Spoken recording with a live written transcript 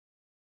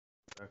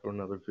Back with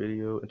another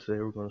video, and today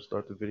we're going to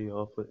start the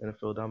video off with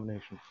NFL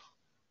domination.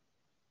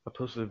 I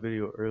posted a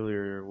video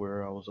earlier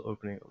where I was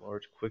opening a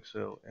large quick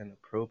sale and a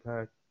pro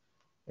pack,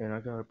 and I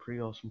got a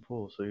pretty awesome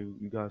pull, so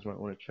you guys might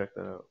want to check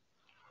that out.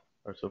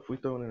 Alright, so if we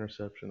throw an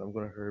interception, I'm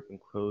going to hurry up and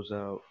close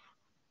out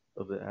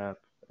of the app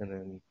and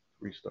then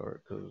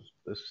restart, because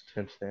this is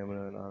 10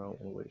 stamina and I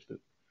don't want to waste it.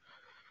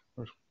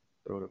 I'll just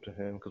throw it up to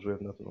him because we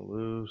have nothing to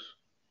lose.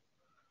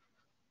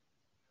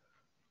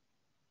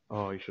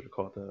 Oh, you should have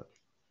caught that.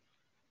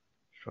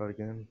 Let's try it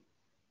again.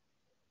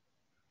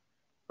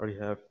 Already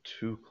have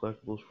 2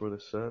 collectibles for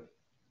the set.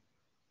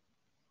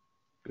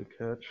 Good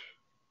catch.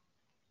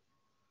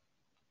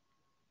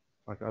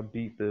 Like, I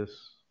beat this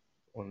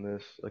on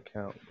this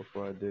account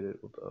before I did it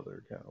with the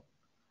other account.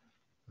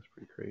 That's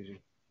pretty crazy.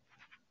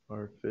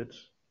 Alright,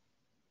 fits.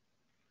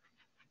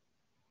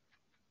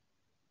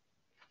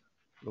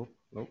 Nope,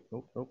 nope,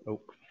 nope, nope,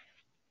 nope.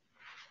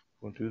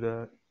 We're gonna do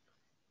that.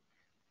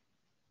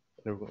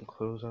 And then we're gonna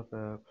close out the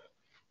app.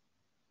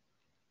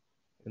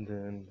 And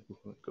then we're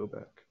gonna go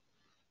back.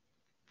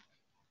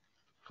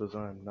 Because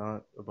I'm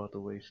not about to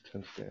waste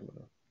 10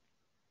 stamina.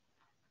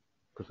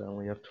 Because I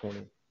only have 20.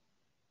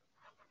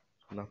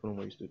 I'm not gonna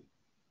waste it.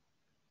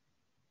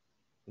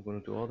 I'm gonna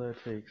do all that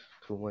it takes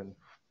to win.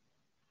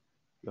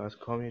 You guys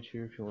call me a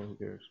cheer if you want, who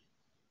cares?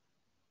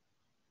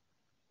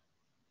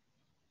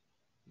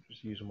 I'm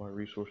just using my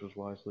resources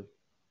wisely.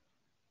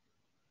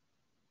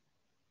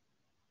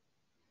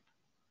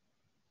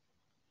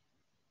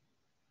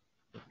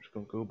 I'm just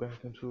gonna go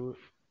back into it.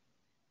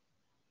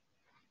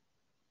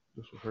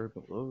 This will hurry up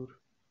and load.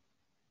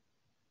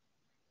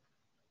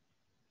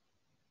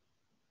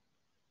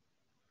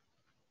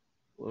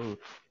 Load.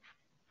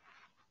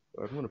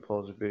 Alright, I'm gonna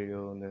pause the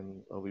video and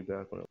then I'll be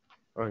back when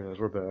Alright guys,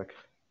 we're back.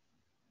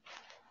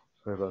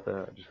 Sorry about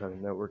that, I just had a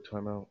network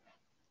timeout.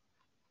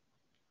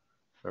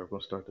 Alright, we're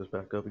gonna start this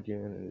back up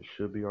again and it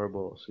should be our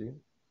ball, see?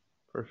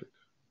 Perfect.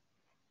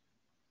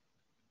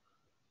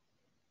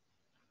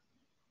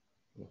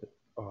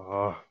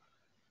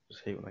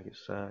 Just hate when I get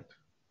sacked.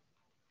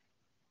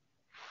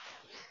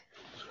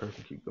 Just hurry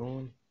and keep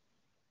going.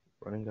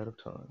 Running out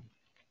of time.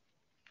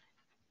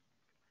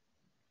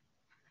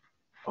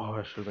 Oh,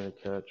 I should have made a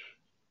catch.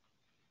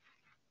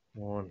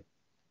 One.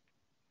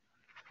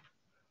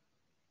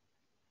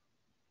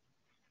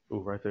 Oh,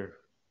 right there.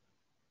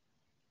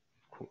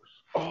 Of course.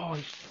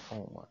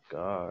 Oh my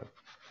god.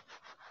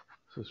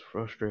 This is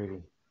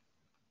frustrating.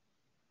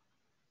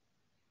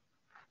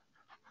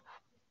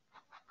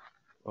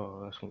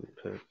 Oh, that's gonna be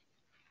a pick.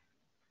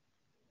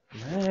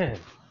 Man!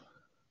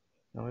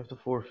 Now we have to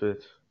forfeit.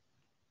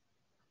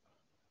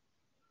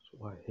 That's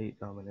why I hate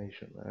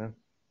domination, man.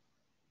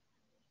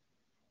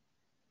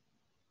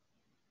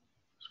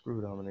 Screw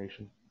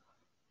domination.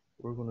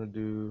 We're gonna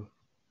do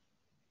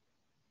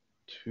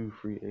 2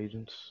 free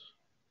agents.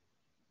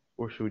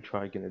 Or should we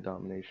try getting a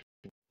domination?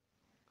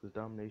 Because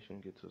domination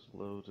gets us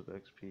loads of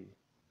XP.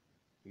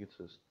 It gets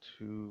us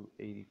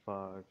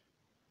 285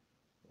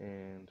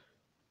 and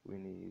we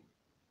need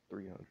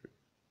 300.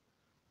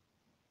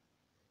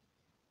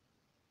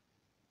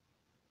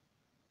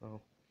 Oh,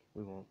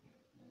 we won't.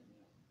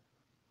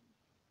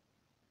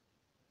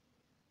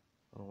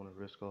 I don't want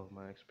to risk all of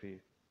my XP.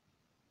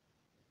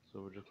 So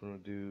we're just going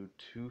to do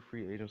 2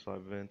 free agents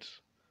live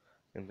events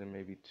and then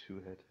maybe 2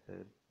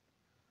 head-to-head.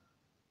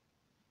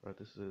 Alright,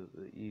 this is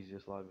the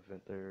easiest live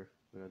event there.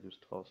 We gotta do is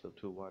toss up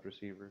to a wide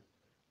receiver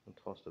and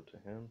toss up to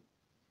him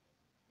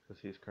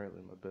because he's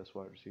currently my best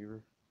wide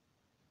receiver.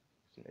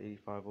 It's an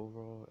 85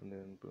 overall, and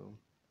then boom,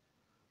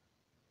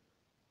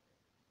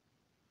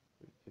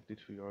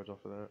 52 yards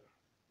off of that.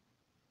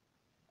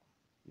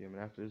 Yeah,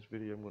 man, after this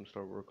video, I'm going to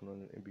start working on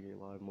an NBA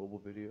Live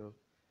mobile video.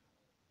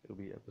 It'll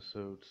be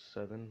episode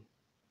 7,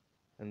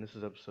 and this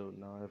is episode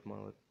 9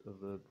 of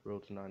the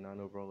Road to 99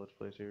 overall Let's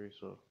Play series,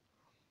 so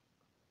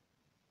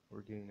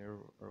we're getting there.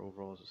 Our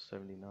overall is a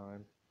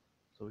 79,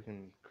 so we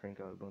can crank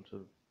out a bunch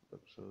of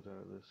episodes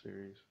out of this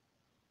series.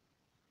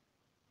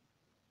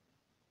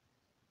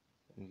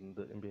 In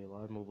the NBA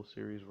Live mobile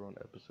series, we're on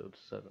episode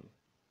 7.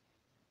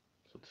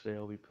 So today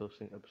I'll be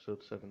posting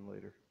episode 7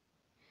 later.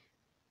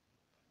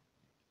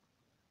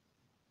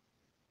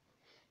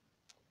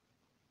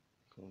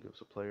 Gonna give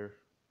us a player.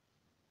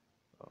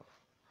 Oh.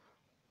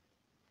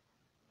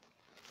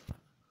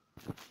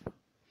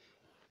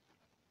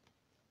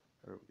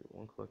 Alright, we get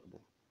 1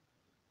 collectible.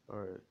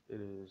 Alright,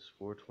 it is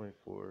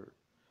 4:24,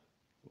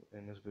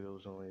 and this video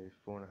is only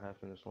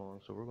 4.5 minutes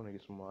long, so we're gonna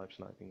get some live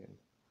sniping in.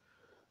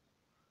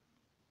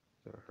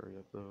 Gotta hurry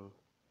up though.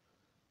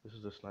 This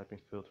is the sniping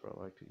filter I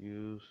like to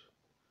use.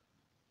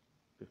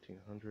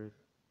 1500,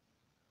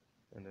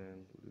 and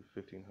then we'll do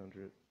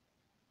 1500.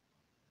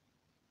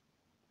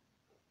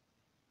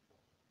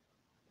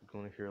 You're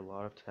gonna hear a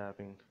lot of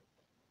tapping,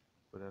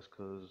 but that's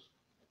because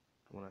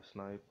when I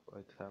snipe,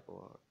 I tap a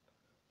lot.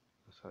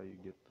 That's how you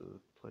get the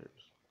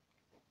players.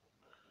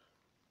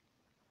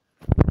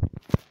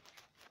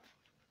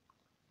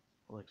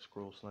 I like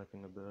scroll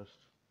sniping the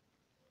best.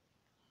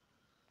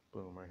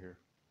 Boom, right here.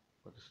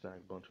 About to snag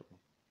a bunch of them.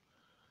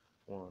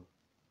 1.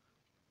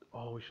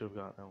 Oh, we should have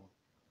gotten that one.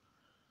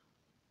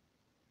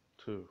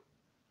 2,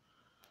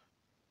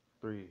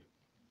 3.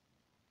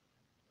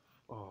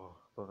 Oh,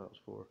 I thought that was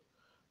 4.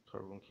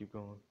 Sorry, we're gonna keep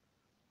going.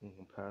 We're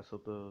gonna pass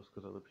up those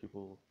because other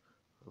people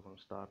are gonna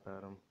stop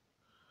at them.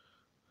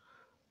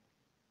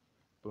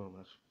 Boom,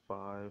 that's 5,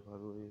 I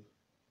believe.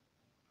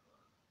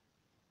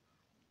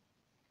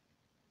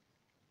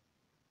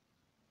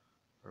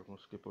 Alright, we're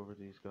gonna skip over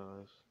these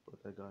guys.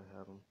 Let that guy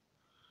have them.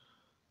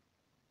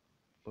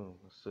 Boom,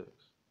 that's 6.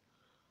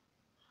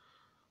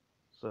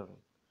 7,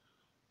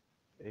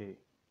 8,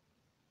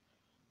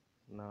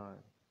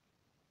 9.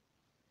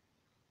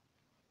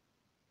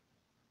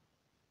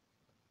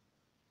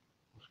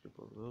 We'll skip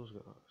over those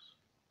guys.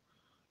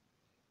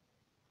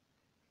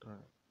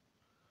 Darn.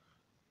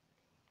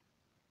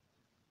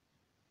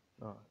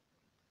 9.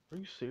 Are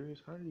you serious?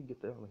 How did he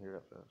get down here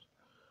that fast?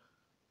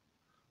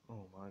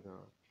 Oh my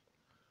god.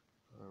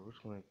 Alright, we're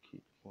just gonna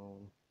keep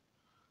flowing.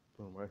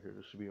 Boom, right here.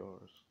 This should be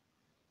ours.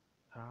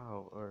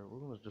 How? Alright, we're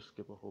gonna just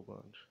skip a whole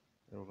bunch.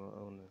 And we're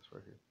gonna own this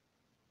right here.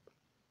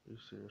 Are you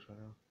serious right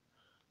now?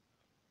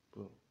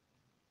 Boom.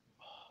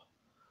 Oh,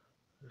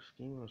 they're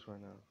scheming us right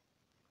now.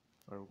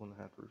 Alright, we're gonna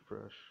have to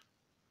refresh.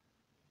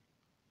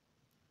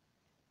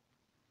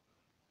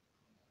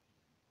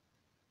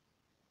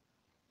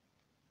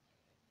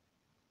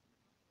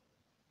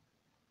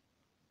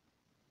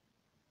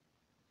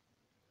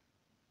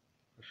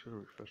 I should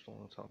have refreshed a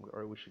long time ago.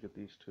 Alright, we should get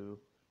these 2.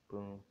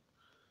 Boom.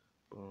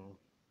 Boom.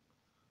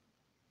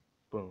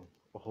 Boom.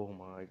 Oh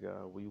my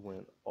god, we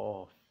went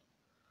off.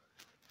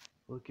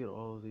 Look at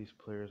all of these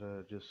players that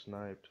I just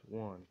sniped.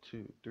 1,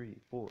 2, 3,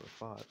 4,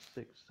 5,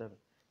 6, 7,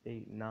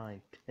 8,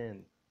 9,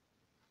 10.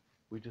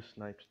 We just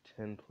sniped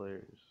 10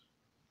 players.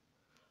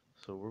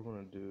 So we're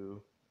gonna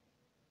do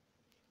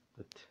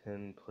the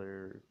 10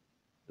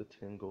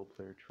 gold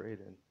player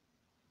trade-in.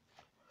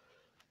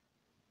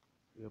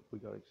 Yep, we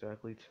got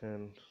exactly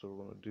 10, so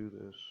we're gonna do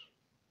this.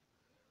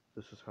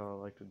 This is how I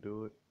like to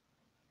do it.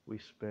 We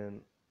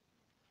spend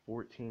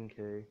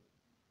 14k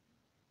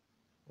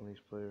on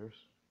these players,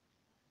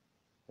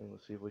 and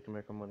let's see if we can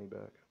make our money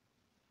back.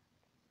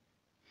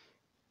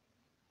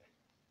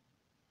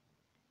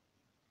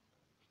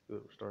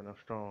 Good, we're starting out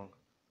strong.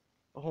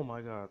 Oh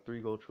my god, 3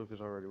 gold trophies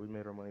already. We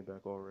made our money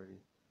back already.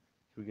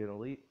 Should we get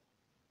elite?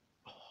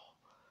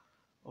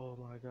 Oh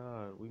my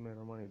god, we made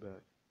our money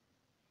back.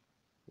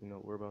 You know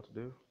what we're about to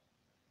do?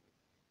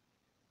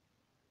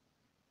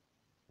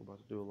 We're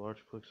about to do a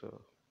large quick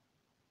sell.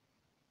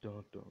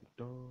 Dun dun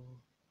dun.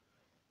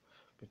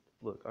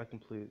 Look, I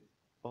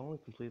only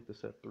completed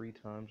this at 3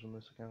 times on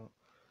this account,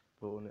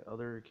 but on the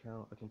other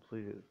account I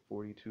completed it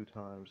 42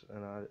 times,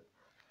 and I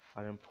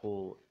didn't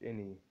pull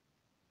any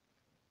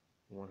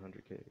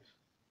 100Ks.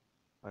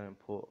 I didn't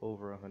pull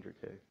over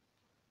 100K.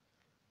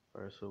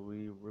 Alright, so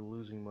we're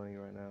losing money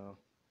right now,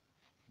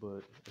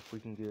 but if we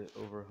can get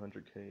over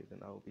 100K, then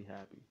I will be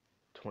happy.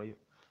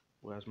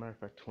 Well, as a matter of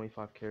fact,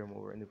 25K or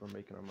more, and then we're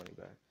making our money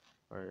back.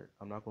 Alright,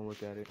 I'm not gonna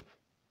look at it.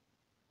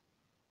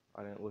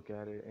 I didn't look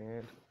at it,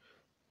 and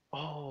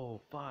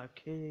oh,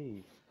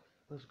 5K.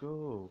 Let's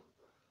go.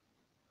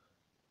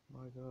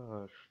 My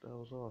gosh, that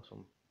was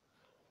awesome.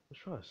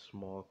 Let's try a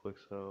small quick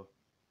sell.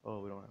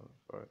 Oh, we don't have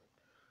it. Alright.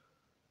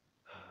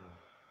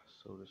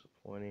 So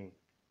disappointing.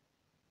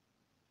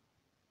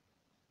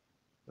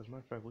 As a matter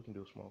of fact, we can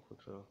do a small quick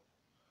sell.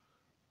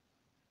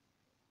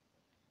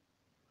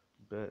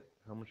 Bet.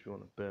 How much you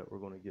want to bet we're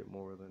going to get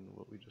more than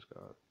what we just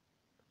got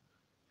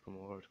from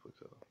a large quick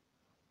sell?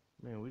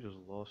 Man, we just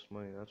lost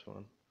money. That's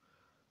fun.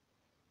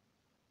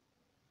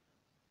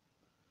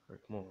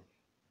 Alright, come on.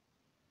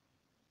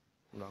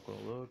 I'm not going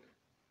to look.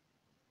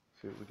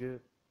 See what we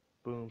get.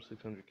 Boom,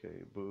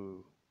 600K.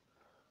 Boo.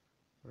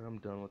 Alright, I'm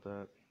done with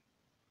that.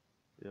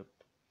 Yep.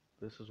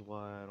 This is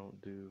why I don't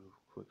do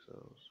quick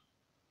sells.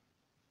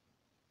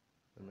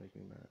 They make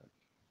me mad.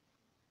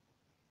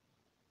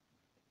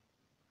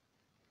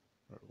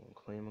 Alright, we're gonna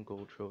claim a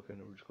gold trophy, and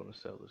then we're just gonna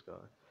sell this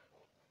guy.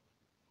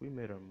 We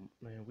made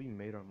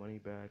our money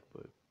back,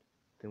 but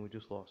then we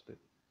just lost it.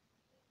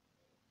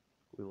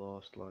 We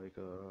lost like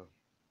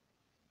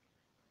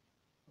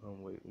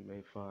we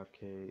made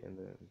 5K, and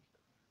then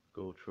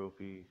gold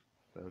trophy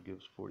that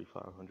gives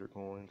 4,500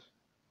 coins,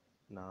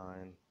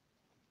 9.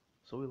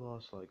 So we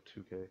lost like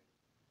 2K.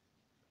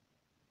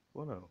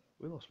 Well, no,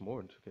 we lost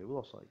more than 2K. We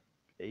lost like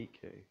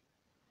 8K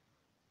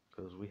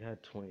because we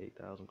had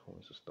 28,000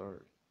 coins to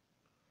start.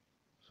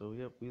 So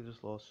yep, we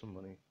just lost some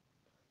money.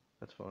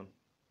 That's fun.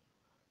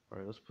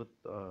 Alright, let's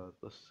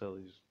sell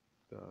these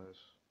guys.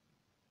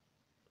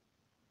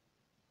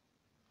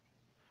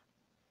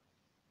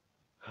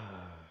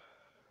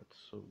 That's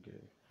so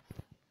gay.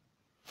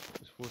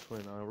 It's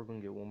 429. We're gonna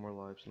get one more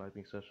live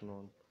sniping session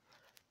on,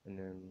 and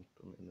then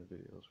I'm in the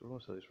videos. We're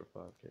gonna sell these for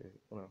 5K.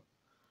 Oh no,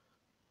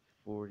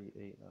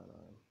 48.99.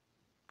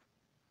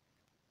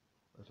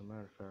 As a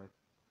matter of fact,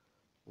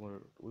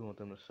 we want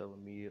them to sell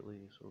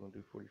immediately, so we're gonna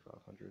do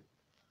 4,500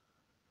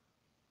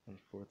 and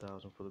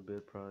 4,000 for the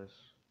bid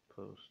price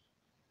post.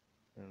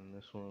 And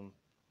this one,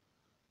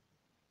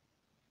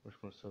 we're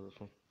just gonna sell this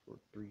one for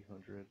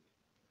 300,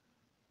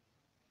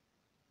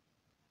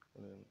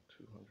 and then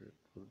 200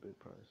 for the bid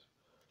price.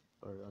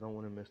 Alright, I don't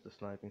want to miss the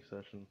sniping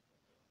session.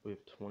 We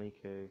have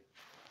 20k.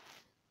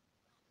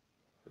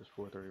 It's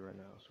 4:30 right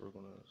now, so we're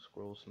gonna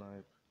scroll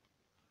snipe.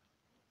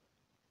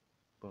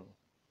 Boom.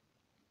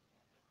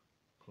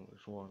 Boom,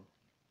 there's one.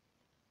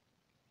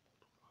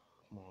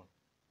 Come on.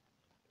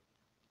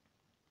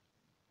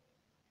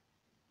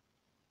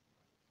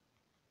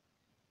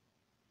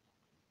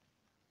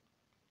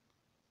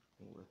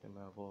 We'll let him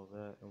have all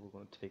that, and we're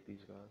gonna take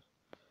these guys.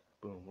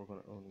 Boom, we're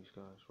gonna own these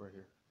guys right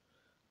here.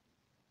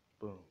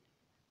 Boom.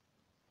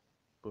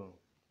 Boom.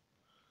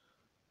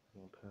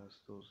 I'm gonna pass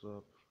those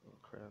up. Oh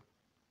crap.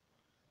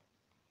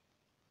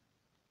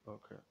 Oh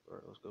crap.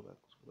 Alright, let's go back.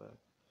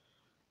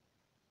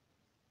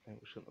 Dang,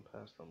 we shouldn't have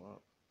passed them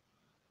up.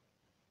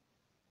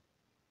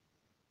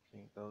 I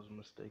think that was a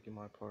mistake on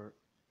my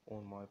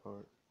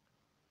part.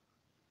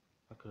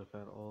 I could have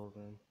had all of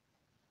them.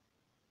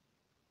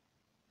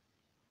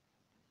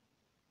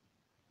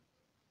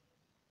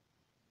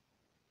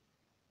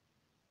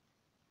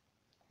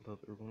 I thought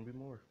there were going to be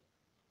more.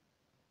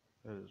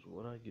 That is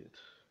what I get.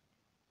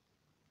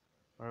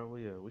 Alright, well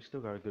yeah, we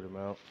still got a good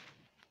amount.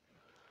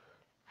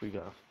 We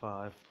got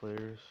 5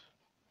 players.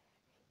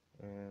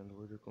 And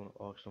we're just going to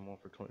auction them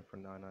off for 20 for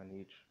 99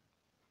 each.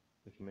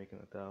 We can make an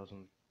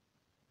 1,000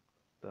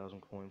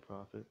 coin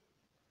profit.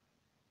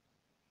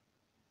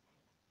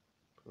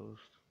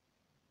 Post,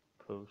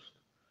 post,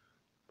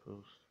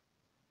 post,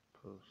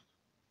 post,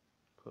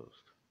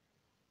 post.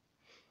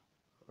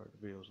 Alright, the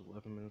video is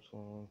 11 minutes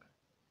long.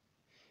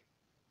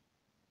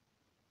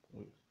 We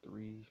have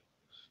 3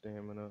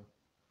 stamina.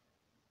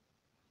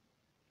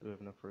 Do we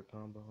have enough for a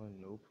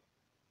combine? Nope.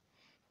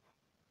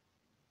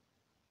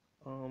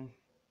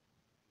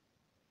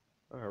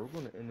 Alright, we're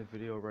going to end the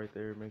video right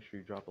there. Make sure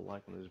you drop a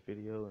like on this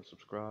video and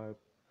subscribe.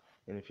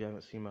 And if you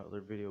haven't seen my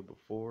other video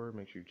before,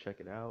 make sure you check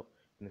it out.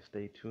 And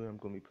stay tuned. I'm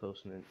going to be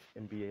posting an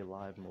NBA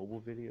Live mobile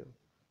video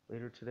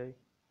later today.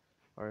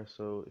 Alright,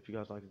 so if you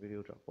guys like the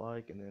video, drop a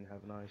like and then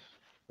have a nice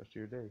rest of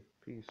your day.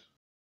 Peace.